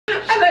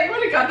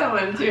got that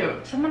one too.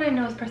 Someone I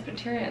know is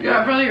Presbyterian.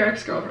 Yeah, probably your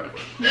ex-girlfriend.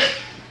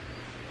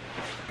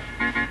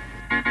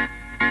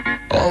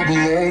 I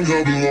belong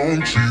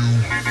to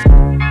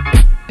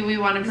you. We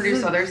want to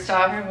produce other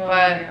stuff,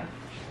 but...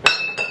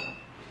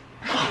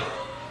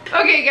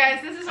 Okay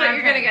guys, this is what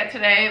you're gonna get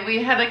today.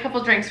 We had a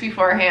couple drinks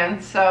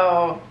beforehand,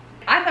 so...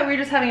 I thought we were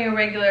just having a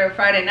regular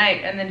Friday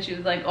night, and then she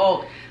was like,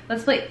 oh,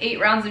 let's play 8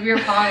 rounds of beer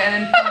pong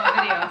and then film a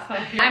video. So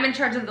I'm in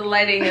charge of the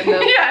lighting and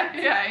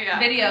the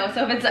video,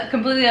 so if it's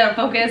completely out of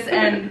focus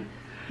and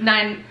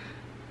 9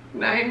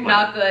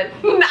 not good.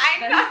 9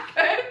 not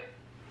good?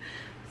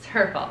 It's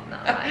her fault,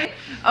 not mine.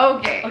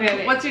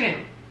 Okay, what's your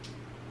name?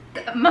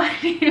 My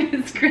name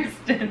is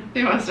Kristen. Do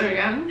you want to start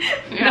again?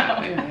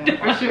 Yeah,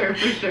 for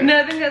sure. No,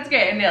 I think that's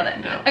great. I nailed it.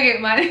 No.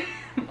 Okay,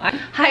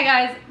 hi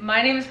guys,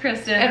 my name is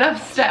Kristen. And I'm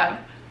Steph.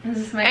 This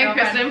is my girlfriend.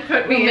 Kristen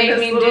Put me who in made this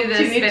me little do this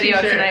teeny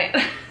video t-shirt.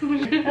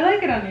 tonight. I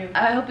like it on you.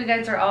 I hope you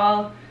guys are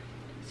all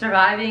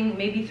surviving,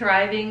 maybe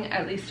thriving,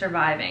 at least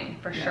surviving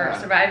for sure.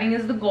 Surviving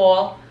is the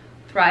goal.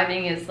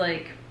 Thriving is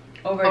like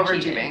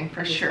overachieving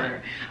for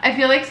sure. I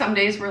feel like some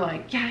days we're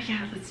like, yeah,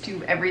 let's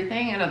do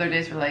everything, and other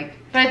days we're like,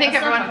 but I think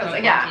everyone feels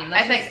like, yeah.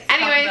 I think,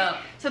 anyways,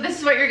 so this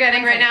is what you're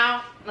getting right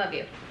now. Love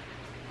you.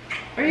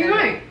 Where are you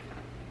going?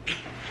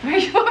 Where are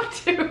you up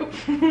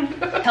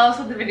to? Tell us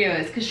what the video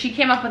is, because she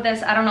came up with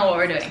this. I don't know what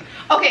we're doing.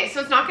 Okay,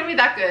 so it's not gonna be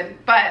that good,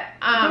 but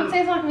don't say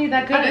it's not gonna be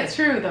that good. But it's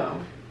true though.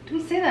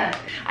 Don't say that.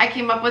 I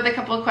came up with a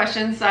couple of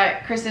questions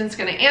that Kristen's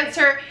gonna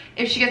answer.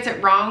 If she gets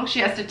it wrong,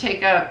 she has to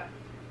take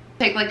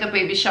like a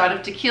baby shot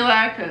of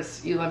tequila,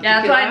 because you love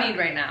tequila. Yeah, that's what I need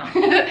right now.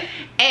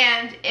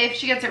 And if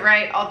she gets it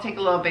right, I'll take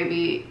a little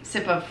baby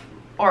sip of,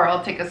 or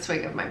I'll take a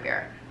swig of my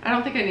beer. I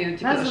don't think I need a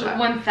tequila shot.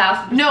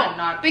 1000% no,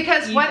 not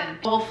because even. what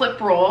we'll flip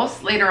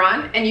roles later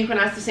on, and you can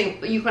ask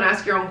you can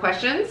ask your own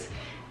questions,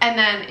 and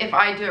then if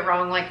I do it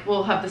wrong, like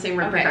we'll have the same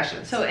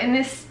repercussions. So in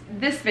this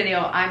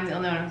video, I'm the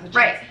only one who's a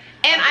right.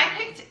 And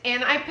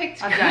I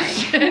picked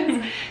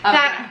questions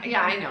that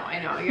yeah, I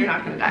know you're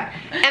not gonna die.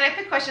 And I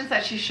picked questions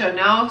that she should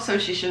know, so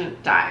she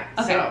shouldn't die.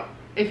 Okay. So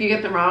if you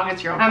get them wrong,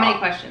 it's your own fault. How many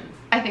questions?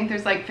 I think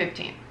there's like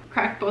 15.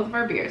 Crack both of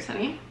our beers,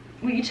 honey.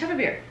 We each have a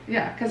beer.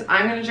 Yeah, because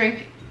I'm gonna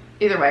drink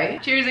either way.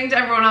 Cheersing to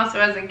everyone else who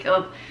hasn't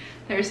killed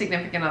their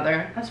significant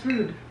other. That's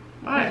rude.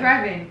 Why? We're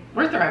thriving.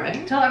 We're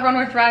thriving. Tell everyone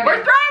we're thriving.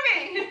 We're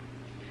thriving!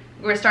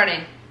 We're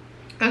starting.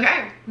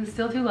 Okay. Is it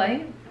still too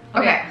light?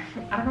 Okay.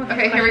 I don't know what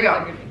okay, here we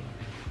go.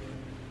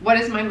 What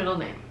is my middle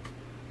name?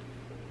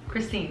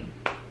 Christine.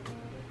 I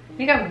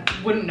think I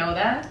wouldn't know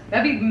that.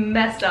 That'd be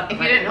messed up. If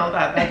you didn't know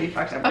that, that'd be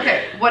fucked up.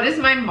 Okay, what is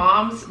my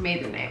mom's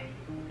maiden name?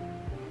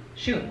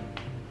 Shoot.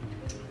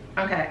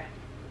 Okay.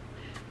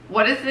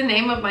 What is the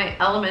name of my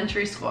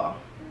elementary school?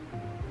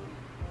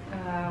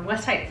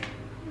 West Heights.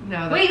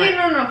 No. Wait,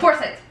 no.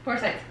 Forsyth.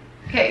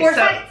 Okay, Forsyth.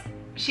 so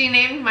she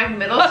named my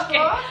middle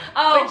school,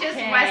 which is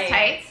West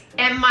Heights,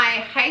 and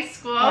my high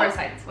school, Forest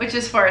Heights. which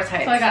is Forest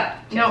Heights. So I got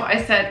it. No,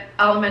 I said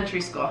elementary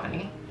school,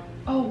 honey.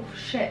 Oh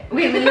shit.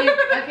 Wait,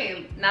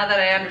 okay, now that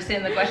I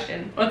understand the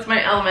question. What's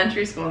my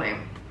elementary school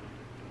name?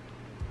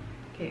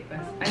 Okay,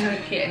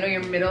 I know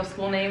your middle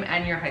school name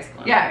and your high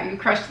school name. Yeah, you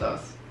crushed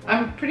those.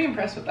 I'm pretty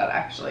impressed with that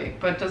actually,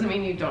 but it doesn't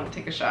mean you don't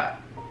take a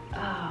shot.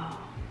 Oh.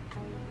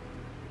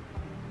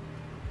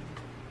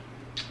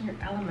 Your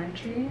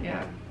elementary?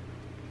 Yeah.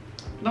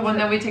 The one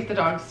that we take the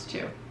dogs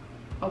to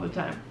all the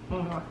time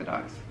when we walk the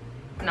dogs.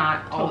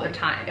 Not all the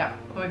time. Yeah,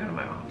 when we go to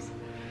my mom's.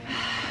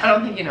 I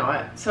don't think you know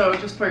it, so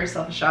just pour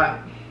yourself a shot.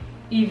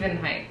 Even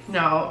Heights.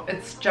 No,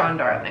 it's John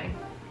Darling.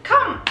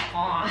 Come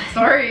on.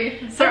 Sorry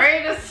to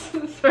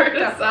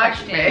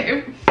suck,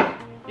 babe.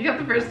 You got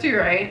the first 2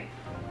 right.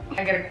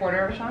 I get a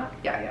quarter of a shot?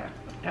 Yeah.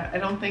 I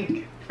don't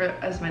think for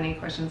as many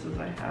questions as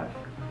I have.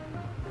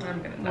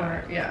 I'm gonna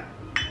die. Yeah.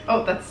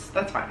 Oh, that's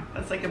fine.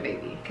 That's like a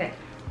baby. Okay.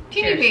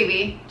 Teeny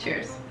baby.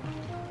 Cheers.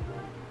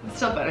 It's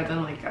still better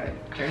than like a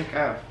drink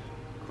of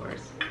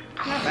course.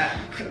 Not bad.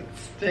 It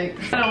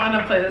stinks. I don't want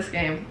to play this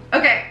game.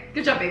 Okay.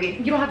 Good job, baby.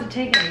 You don't have to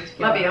take any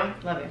tequila. Love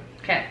you. Love you.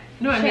 Okay.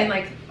 No, I mean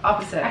like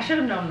opposite. I should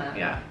have known that.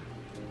 Yeah.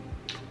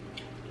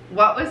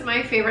 What was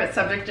my favorite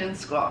subject in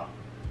school?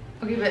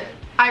 Okay, but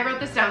I wrote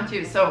this down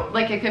too, so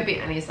like it could be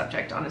any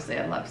subject. Honestly,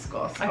 I love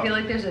school. So. I feel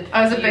like there's a few.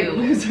 I was a big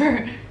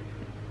loser.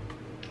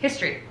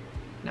 History.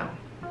 No.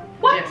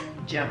 What?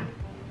 Gym.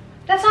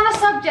 That's not a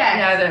subject.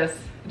 Yeah, it is.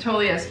 It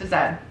totally is. Phys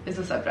ed is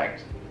a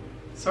subject.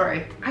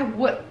 Sorry.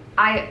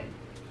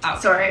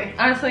 Sorry.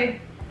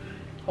 Honestly,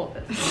 hold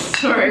this.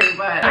 Sorry,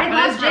 but I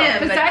love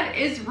gym. Phys ed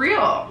is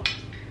real.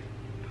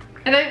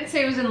 And I didn't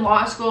say it was in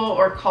law school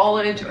or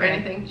college or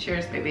anything.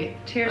 Cheers, baby.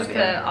 Cheers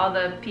to all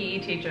the PE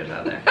teachers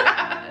out there.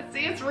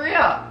 See, it's real.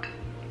 All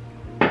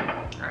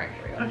right,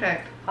 here we go.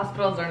 Okay.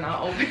 Hospitals are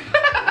not open.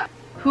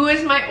 Who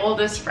is my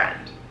oldest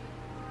friend?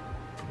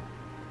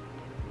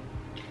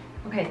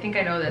 Okay, I think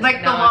I know this.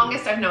 Like the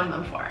longest I've known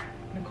them for.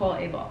 Nicole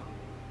Abel.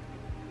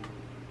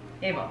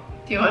 Do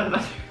you want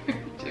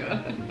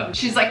another?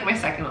 She's like my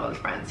second oldest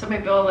friend, so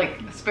maybe I'll like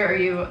spare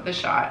you the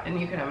shot and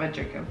you can have a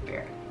drink of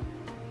beer.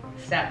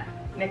 Steph.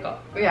 Nicole.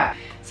 Yeah.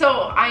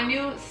 So I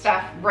knew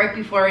Steph right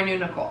before I knew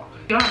Nicole.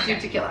 You don't have to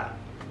do tequila.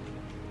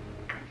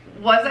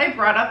 Was I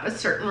brought up a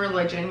certain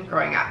religion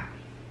growing up?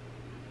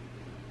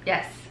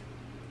 Yes.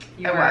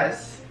 I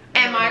was.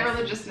 Am I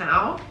religious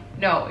now?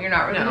 No, you're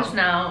not religious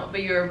now,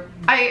 but you're...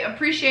 I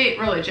appreciate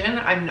religion.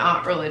 I'm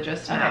not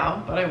religious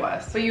now, but I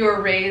was. But you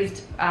were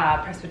raised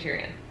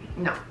Presbyterian.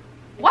 No.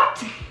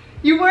 What?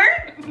 You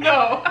weren't?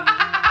 No.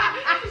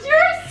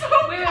 You're so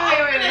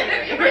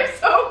confident. You were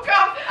so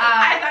confident.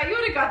 I thought you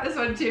would have got this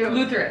one too.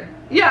 Lutheran.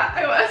 Yeah,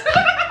 I was.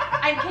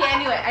 I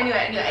knew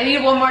it. I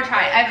need one more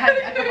try. I've had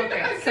a couple of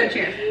drinks, so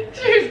cheers.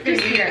 Cheers,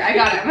 baby. Here, I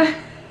got him.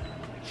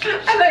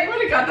 I thought you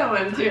would have got that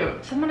one too.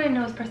 Someone I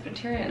know is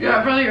Presbyterian.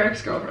 Yeah, probably your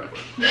ex-girlfriend.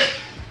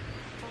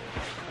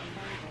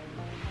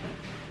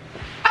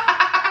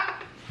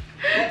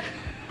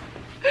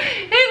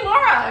 Hey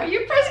Laura, are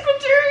you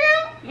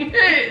Presbyterian?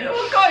 Hey,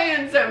 we'll call you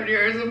in 7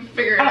 years and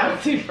figure it out.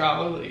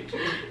 Probably.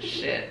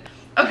 Shit.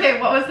 Okay,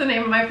 what was the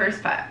name of my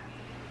first pet?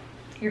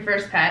 Your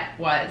first pet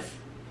was...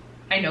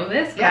 I know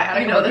this? Yeah,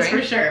 I know this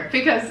for sure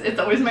because it's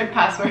always my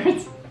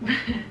passwords.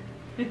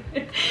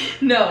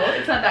 No,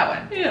 it's not that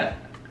one. Yeah.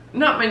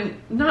 Not my,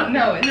 not,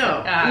 no, it's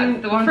no.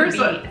 The one first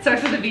with the B. It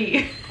starts with a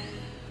B.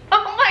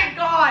 Oh my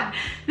god!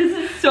 This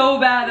is so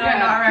bad that I'm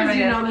not remembering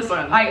you know this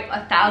one. I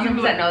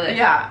 1000% know this.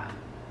 Yeah.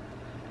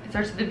 It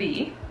starts with a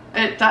B.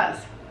 It does.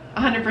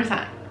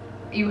 100%.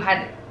 You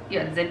had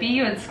Zippy,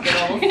 you had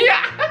Skittles.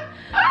 Yeah.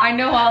 I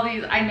know all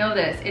these. I know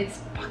this. It's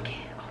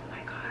fucking, oh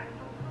my god.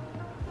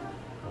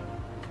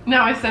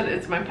 No, I said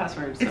it's my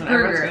password. So it's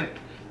Bruger.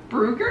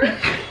 Bruger?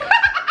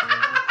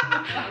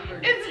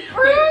 It's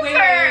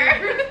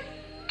Bruiser.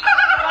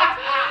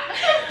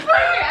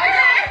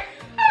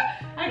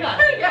 I got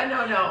it. Yeah,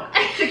 no.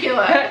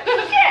 Tequila. Shit.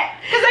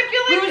 Because I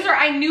feel like... Bruiser,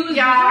 I knew it was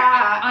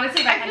yeah, Bruiser.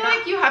 Honestly, I feel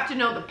like you have to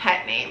know the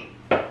pet name.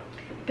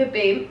 The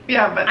babe.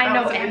 Yeah, but I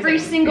know every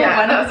single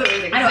one. That was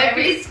amazing. I know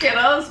every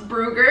Skittles,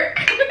 Bruger.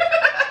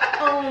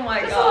 Oh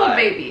my god. Just a little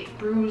baby.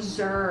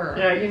 Bruiser.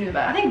 Yeah, you knew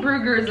that. I think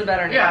Bruger is a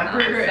better name. Yeah,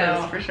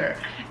 Bruger is for sure.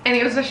 And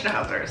he was a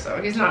schnauzer,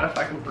 so he's not a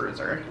fucking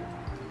bruiser.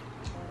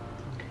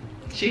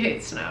 She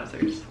hates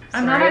schnauzers.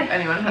 I'm not if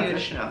anyone has a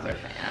schnauzer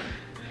fan.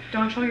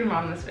 Don't show your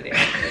mom this video.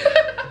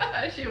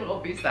 She will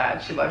be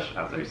sad. She loves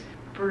schnauzers.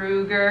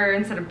 Bruger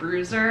instead of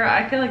bruiser.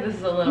 I feel like this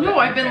is a little bit No,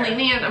 I've unfair. been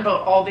lenient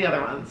about all the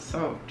other ones,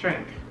 so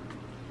drink.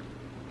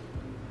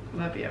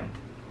 Love you.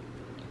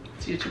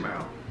 See you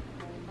tomorrow.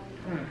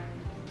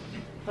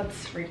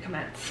 Let's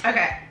recommence.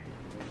 Okay.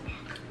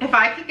 If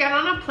I could get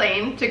on a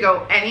plane to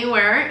go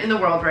anywhere in the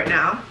world right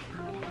now,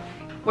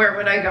 where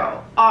would I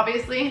go?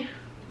 Obviously,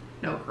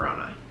 no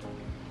corona.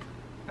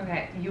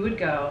 Okay, you would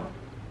go.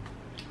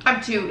 I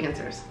have 2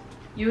 answers.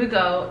 You would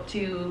go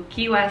to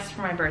Key West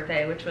for my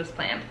birthday, which was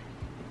planned.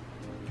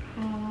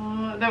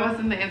 That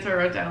wasn't the answer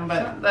I wrote down,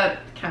 but that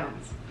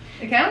counts.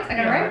 It counts? I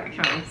got it right? It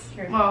counts.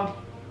 Sure. Well,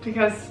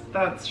 because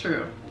that's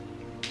true.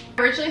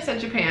 I originally said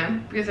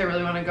Japan because I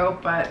really want to go,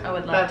 but I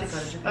would love to that's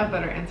go to Japan. a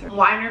better answer.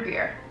 Wine or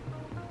beer?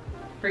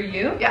 For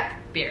you? Yeah.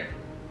 Beer.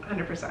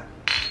 100%.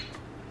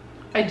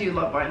 I do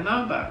love wine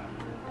though, but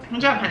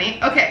good job, honey.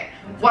 Okay,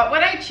 what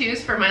would I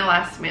choose for my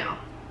last meal?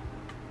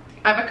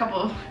 I have a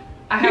couple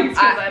things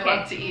I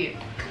love to eat.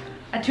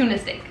 A tuna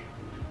steak.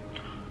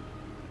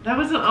 That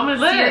wasn't on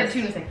my Seared list.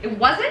 tuna steak. It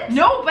wasn't?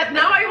 No, but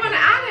now I want to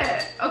add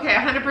it. Okay,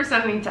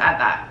 100% need to add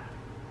that.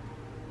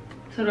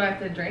 So do I have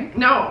to drink?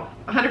 No,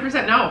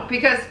 100% no,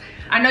 because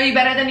I know you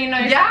better than you know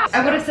yourself. Yeah.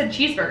 I would have said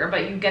cheeseburger,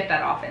 but you get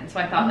that often. So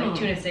I thought like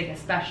tuna steak is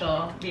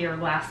special, be your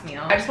last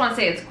meal. I just want to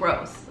say it's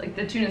gross. Like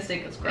the tuna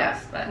steak is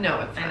gross, but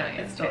no, it's I know not.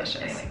 It's okay,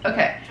 delicious. anyway.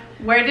 Okay,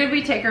 where did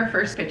we take our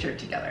first picture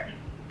together?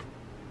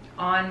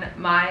 On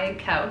my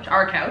couch,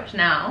 our couch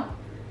now,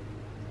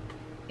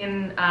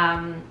 in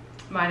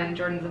mine and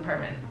Jordan's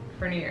apartment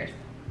for New Year's.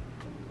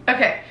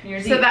 Okay, New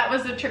Year's so Eve. that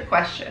was a trick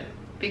question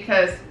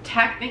because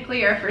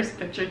technically our first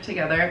picture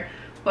together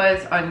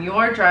was on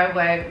your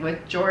driveway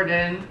with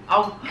Jordan.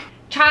 Oh,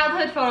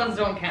 childhood photos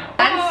don't count.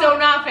 That's so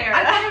not fair.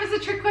 I thought it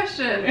was a trick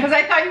question because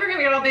I thought you were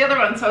gonna get all the other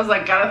ones, so I was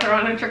like, gotta throw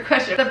in a trick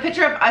question. The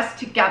picture of us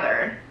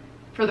together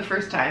for the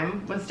first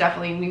time was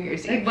definitely New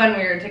Year's Eve. Like when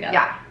we were together.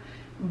 Yeah,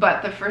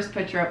 but the first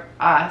picture of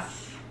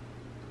us,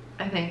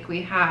 I think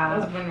we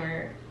have was when we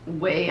were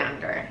way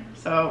younger.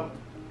 So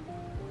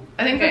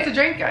I think that's a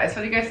drink, guys.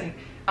 What do you guys think?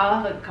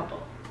 I'll have a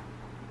couple.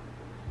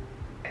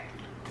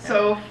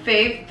 So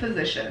fave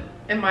position.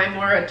 Am I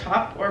more a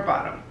top or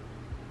bottom?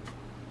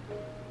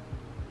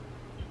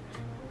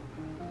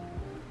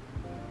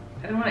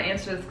 I don't want to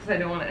answer this because I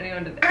don't want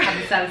anyone to have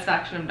the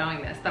satisfaction of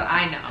knowing this, but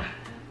I know.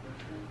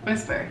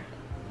 Whisper.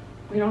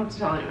 We don't have to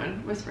tell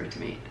anyone. Whisper to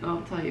me, and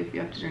I'll tell you if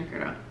you have to drink or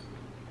not.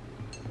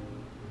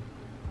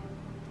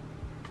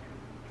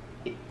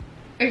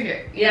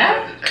 Okay.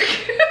 Yeah?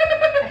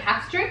 I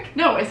have to drink?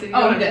 No, I said you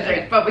Oh, don't you have to did.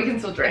 drink, but we can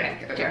still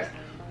drink. Okay, cheers.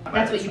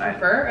 That's what you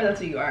prefer, or that's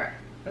what you are?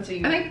 That's what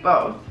you I think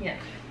both. Yeah.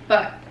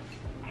 But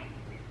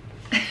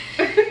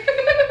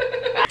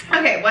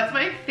okay, what's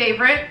my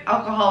favorite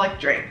alcoholic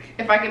drink?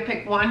 If I could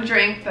pick one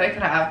drink that I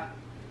could have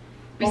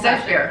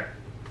besides beer.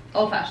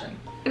 Old fashioned.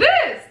 It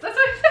is! That's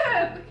what I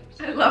said!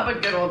 I love a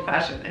good old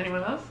fashioned.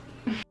 Anyone else?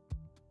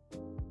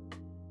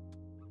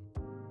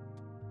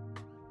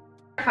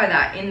 Clarify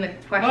that in the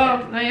question.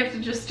 Well, now you have to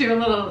just do a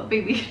little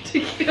baby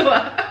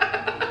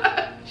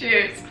tequila.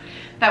 Cheers.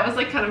 That was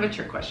like kind of a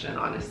trick question,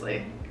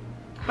 honestly.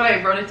 But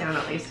I wrote it down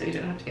at least so you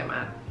didn't have to get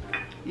mad.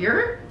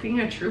 You're being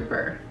a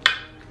trooper.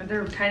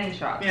 They're tiny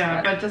shots.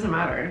 Yeah, but it doesn't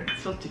matter. It's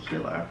still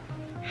tequila.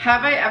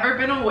 Have I ever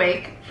been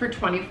awake for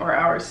 24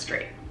 hours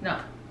straight? No.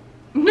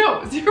 No,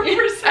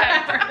 0%.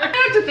 I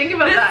have to think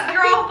about that. This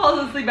girl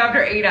falls asleep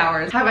after 8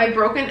 hours. Have I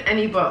broken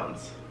any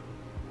bones?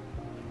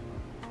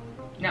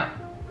 No.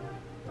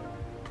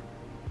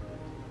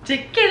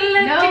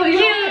 Tequila, No,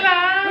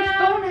 tequila. Which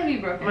bone have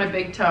you broken? My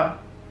big toe.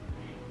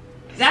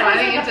 That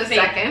Sliding was like into a fake.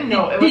 second.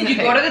 No, it was. Did you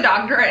go to the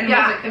doctor and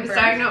yeah, was it was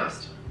confirmed?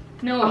 diagnosed.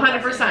 No,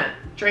 100%.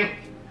 Drink.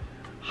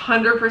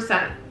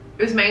 100%.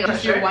 It was mango.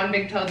 Just your one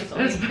big toe. It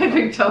was my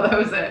big toe. That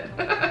was it.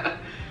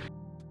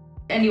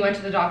 And you went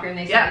to the doctor and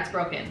they said it's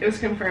broken. It was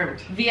confirmed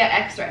Via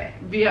X-ray.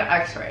 via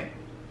X-ray.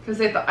 Because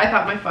I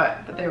thought my foot,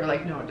 but they were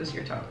like, no, just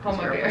your toe.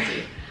 Homo You're a beer.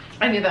 pussy.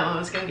 I knew that one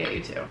was gonna get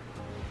you too.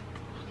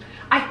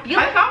 I feel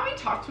I like thought we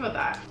talked about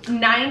that.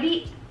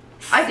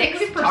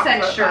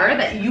 96% sure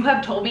that you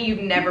have told me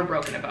you've never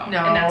broken a bone.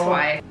 No. And that's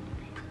why.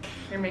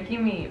 You're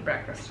making me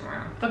breakfast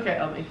tomorrow. Okay,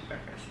 I'll make you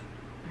breakfast.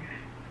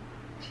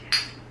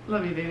 Cheers.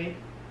 Love you, baby.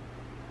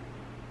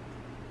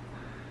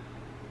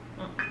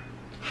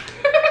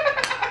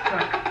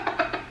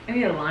 I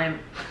need a lime.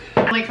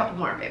 Only a couple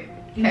more, babe.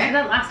 You did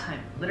that last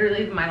time.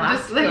 Literally my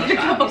last Just like little a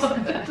shot.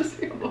 couple,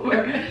 just a couple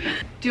more.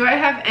 Do I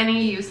have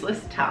any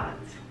useless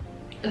talents?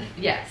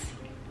 Yes.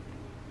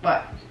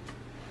 What?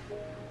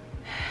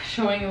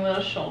 Showing a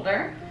little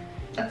shoulder.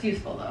 That's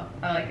useful though.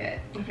 I like it.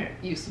 Okay,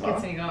 useful.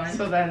 Gets me going.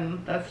 So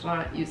then that's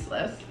not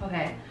useless.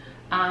 Okay.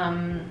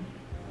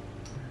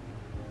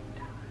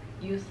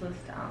 Useless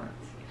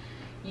talents.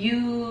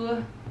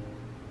 You.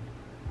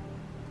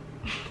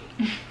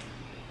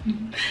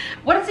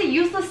 What is a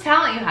useless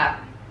talent you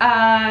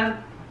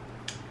have?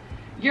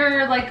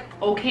 You're like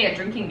okay at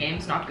drinking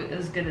games, not good,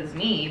 as good as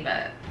me,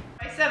 but.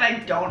 I said I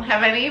don't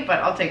have any, but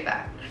I'll take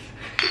that.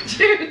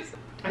 Cheers.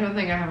 I don't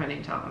think I have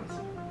any talents.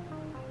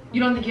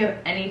 You don't think you have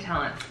any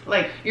talents?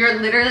 Like, You're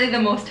literally the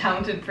most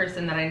talented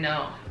person that I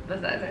know,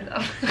 besides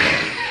myself.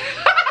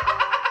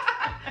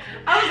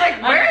 I was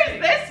like, where is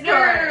this No,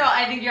 going?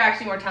 I think you're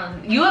actually more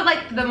talented. You have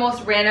like the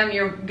most random,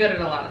 you're good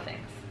at a lot of things.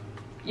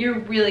 You're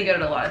really good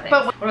at a lot of things.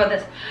 But what about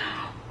this?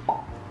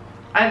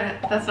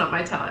 That's not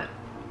my talent.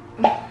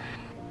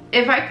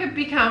 If I could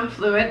become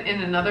fluent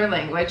in another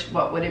language,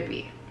 what would it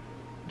be?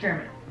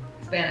 German.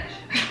 Spanish.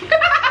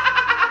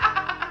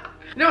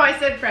 No, I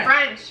said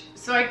French,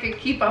 so I could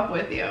keep up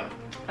with you.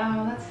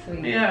 Oh, that's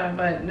sweet. Yeah,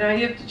 but now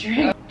you have to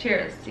drink.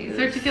 Cheers to you. Is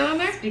there tequila in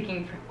there?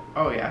 Speaking for...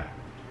 Oh, yeah.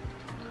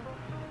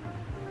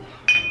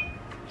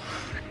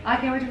 I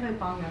can't wait to play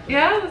pong after.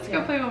 Yeah, let's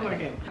go play one more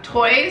game.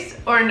 Toys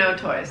or no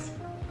toys?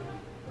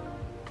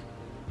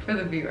 For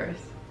the viewers.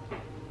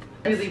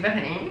 We leave it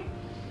hanging?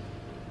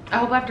 I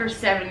hope after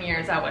 7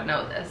 years I would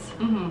know this.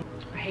 Mm-hmm.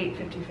 I hate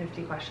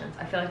 50-50 questions.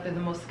 I feel like they're the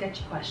most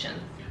sketchy questions.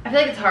 I feel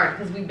like it's hard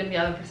because we've been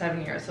together for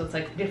 7 years, so it's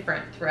like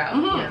different throughout,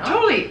 you know?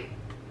 Totally.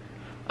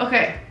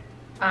 Okay.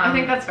 I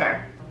think that's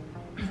fair.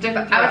 It's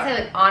different. I would say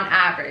like on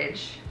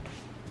average,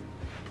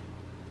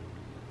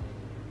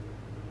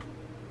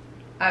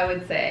 I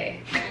would say.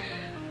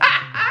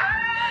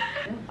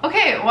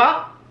 Okay,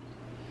 well,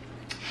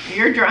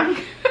 you're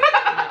drunk.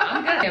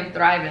 I'm good. I'm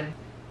thriving.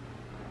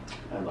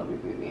 I love you,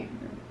 baby.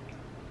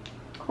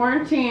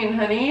 Quarantine,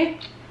 honey.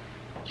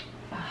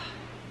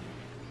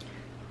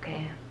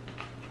 Okay.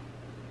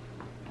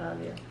 I love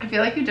you. I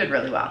feel like you did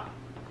really well.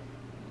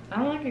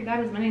 I don't think I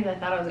got as many as I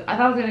thought I was. I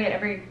thought I was gonna get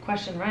every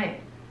question right.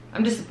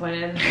 I'm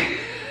disappointed.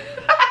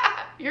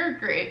 You're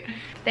great.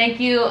 Thank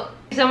you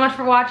so much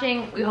for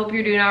watching. We hope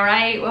you're doing all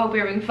right. We hope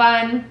you're having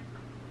fun.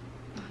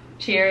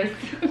 Cheers.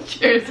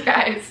 Cheers,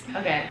 guys.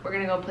 Okay, we're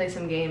gonna go play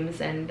some games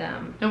and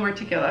No more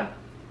tequila.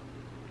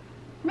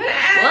 we'll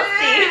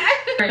see.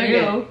 For Okay.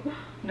 you.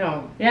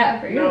 No. Yeah,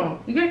 for you. No.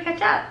 You gotta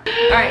catch up.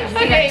 All right. See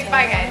you Okay, next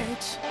bye, time.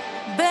 guys.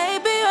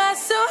 Baby, you're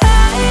so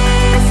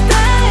high,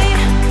 stay.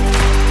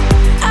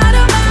 I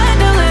don't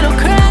mind a little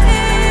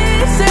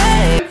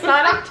crazy. It's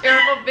not a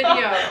terrible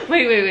video.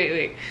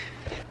 Wait.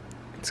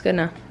 It's good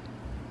now.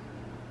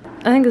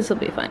 I think this will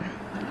be fine.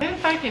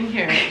 If I can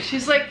hear it.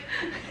 She's like,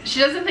 she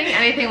doesn't think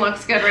anything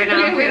looks good right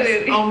now.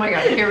 Wait. Oh my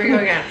god, here we go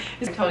again.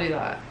 I told you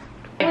that.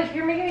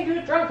 You're making me do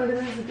it drunk because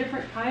this is a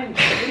different time of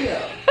the video.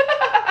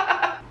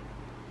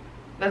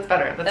 That's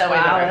better. That's Oh, way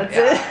wow, better.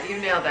 that's Yeah, you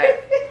nailed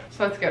it.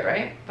 So that's good,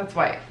 right? That's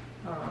white.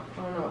 I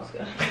don't know what's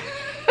good.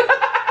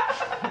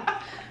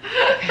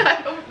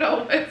 I don't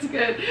know if it's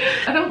good.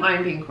 I don't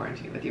mind being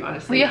quarantined with you,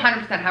 honestly. We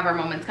 100% have our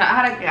moments. I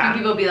had a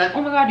few people be like,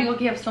 oh my god, you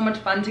look, you have so much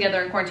fun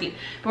together in quarantine.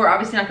 But we're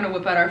obviously not going to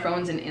whip out our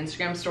phones and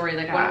Instagram story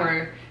like when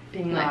we're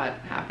being not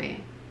like,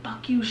 happy.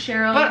 fuck you,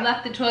 Cheryl, But- you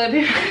left the toilet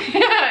paper.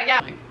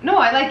 Yeah. No,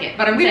 I like it,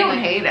 but I'm We saying don't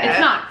like, hate it. It's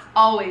not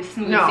always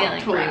smooth No, sailing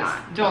totally for us.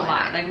 not. Don't Totally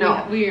lie. not. Like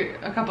No. we're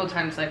a couple of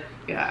times like,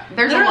 Yeah.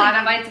 There's a literally lot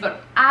of fights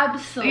about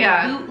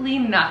absolutely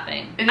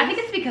nothing. It I think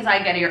it's because I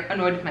get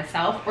annoyed with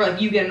myself, or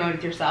like you get annoyed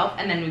with yourself,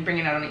 and then we bring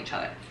it out on each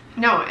other.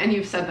 No, and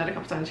you've said that a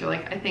couple times. You're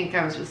like, I think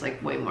I was just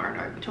like way more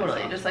annoyed with Totally.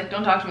 myself. Just like,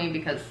 don't talk to me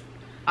because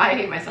I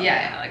hate myself.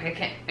 Yeah, like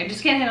I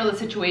just can't handle the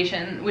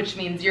situation, which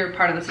means you're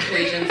part of the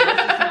situation. So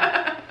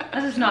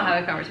let's just not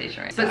have a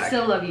conversation, right? But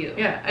still love you.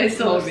 Yeah, I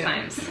still love you. Most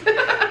times.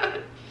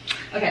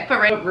 Okay. But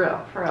right,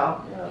 real, for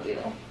real. Love you.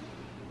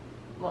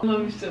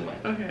 Love you so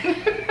much.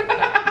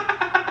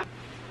 Okay.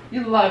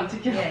 You love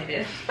tequila. Yeah, I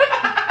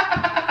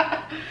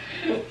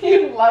did.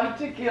 You love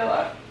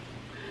tequila.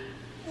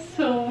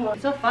 So much.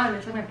 It's so fun.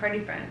 It's like my party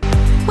friend.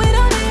 We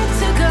don't need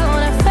to go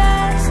on a fast